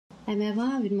I'm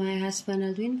Eva with my husband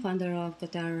Alvin, founder of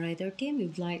KOTARO Rider Team.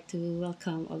 We'd like to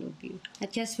welcome all of you.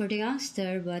 Not just for the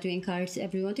youngster, but we encourage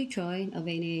everyone to join of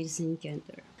any age and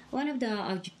gender. One of the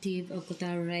objectives of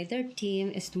KOTARO Rider Team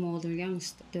is to model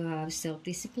youngsters to have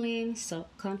self-discipline,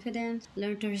 self-confidence,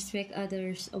 learn to respect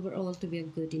others, overall to be a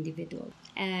good individual.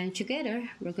 And together,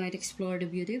 we're going to explore the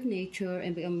beauty of nature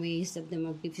and be amazed of the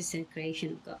magnificent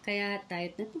creation of God. Kaya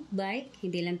tayo't natubike,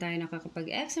 hindi lang tayo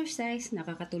nakakapag-exercise,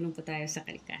 nakakatulong po tayo sa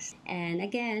kalikasan. And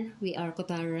again, we are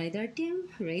KOTARO Rider Team,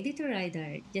 ready to ride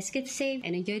hard. Just keep safe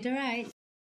and enjoy the ride.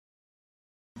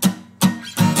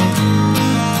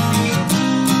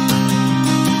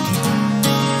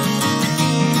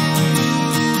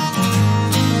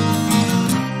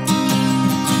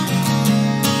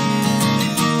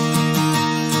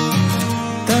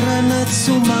 Tara na't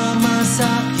sumama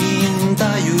sa'kin,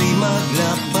 tayo'y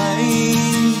maglakbay.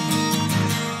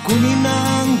 Kunin na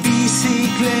ang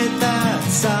bisikleta at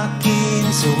sa'kin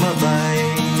sumabay.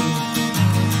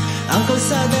 Ang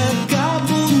kalsada at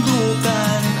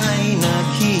kabundukan ay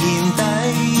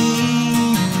naghihintay.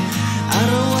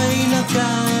 Araw ay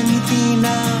nakangiti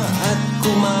na at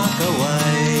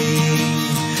kumakaway.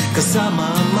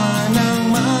 Kasama man ang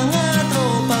mga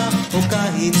tropa o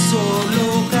kahit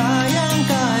solo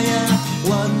kayang-kaya,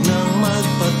 wag nang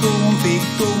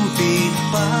magpatumpik-tumpik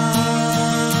pa.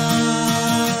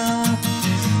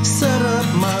 Sarap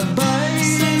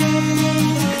magbike,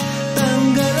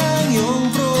 tanggal ang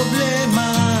iyong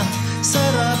problema.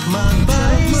 Sarap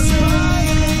magbike,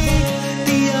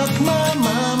 tiyak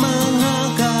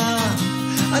mamamangha ka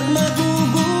at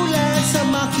magugulat sa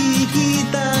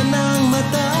makikita ng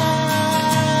mata.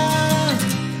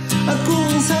 At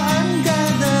kung saan ka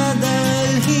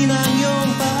dadalhin ang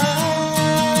iyong paa.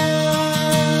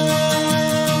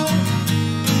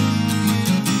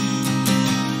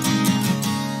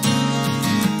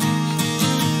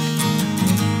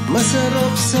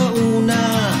 Masarap sa una,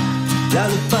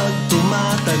 lalo't pag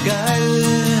tumatagal.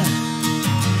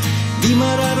 Di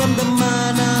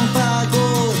mararamdaman ang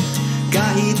pagod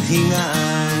kahit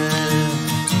hingal.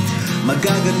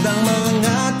 Magagandang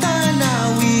mga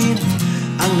tanawin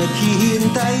ang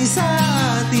naghihintay sa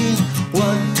atin.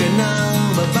 Huwag ka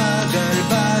nang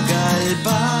babagal-bagal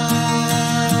pa.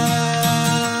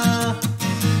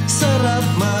 Sarap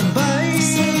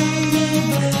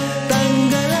magbike,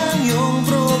 tanggal ang iyong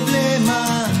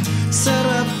problema.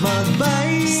 Sarap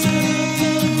magbike,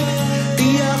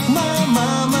 tiyak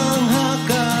mamamangha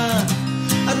ka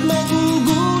at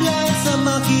magugulat sa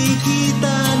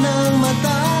makikita ng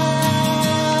mata.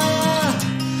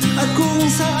 At kung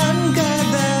saan ka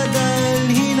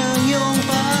dadalhin ang iyong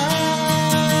paa.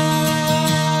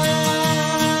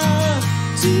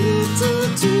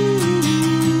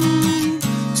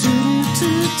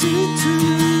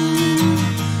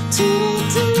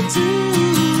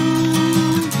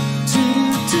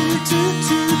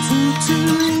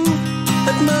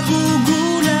 At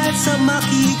magugulat sa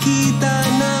makikita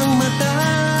ng mata.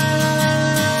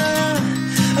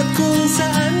 At kung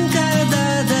saan ka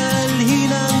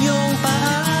dadalhin ang iyong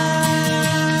paa.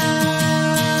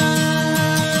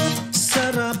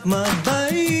 Sarap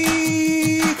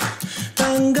magbike,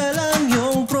 tanggal ang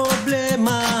iyong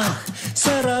problema.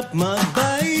 Sarap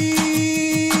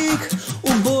magbike,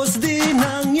 ubos din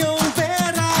ang iyong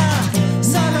pera.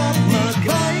 Sarap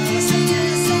magbike,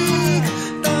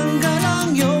 tanggal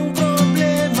ang iyong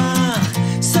problema.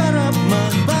 Sarap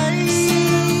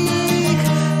magbike,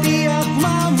 tiyak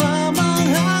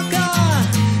mamamangha ka.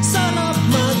 Sarap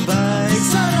magbike,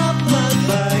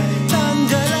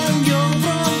 tanggal ang iyong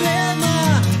problema.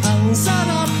 Ang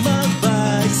sarap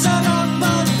magbike,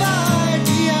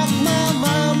 tiyak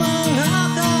mamamangha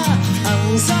ka.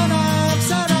 Ang sarap,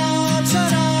 sarap,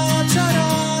 sarap,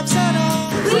 sarap, sarap.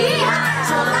 We are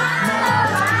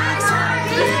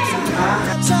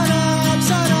Sarap, sarap,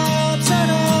 sarap,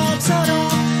 sarap,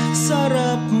 sarap,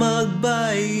 sarap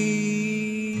magbike.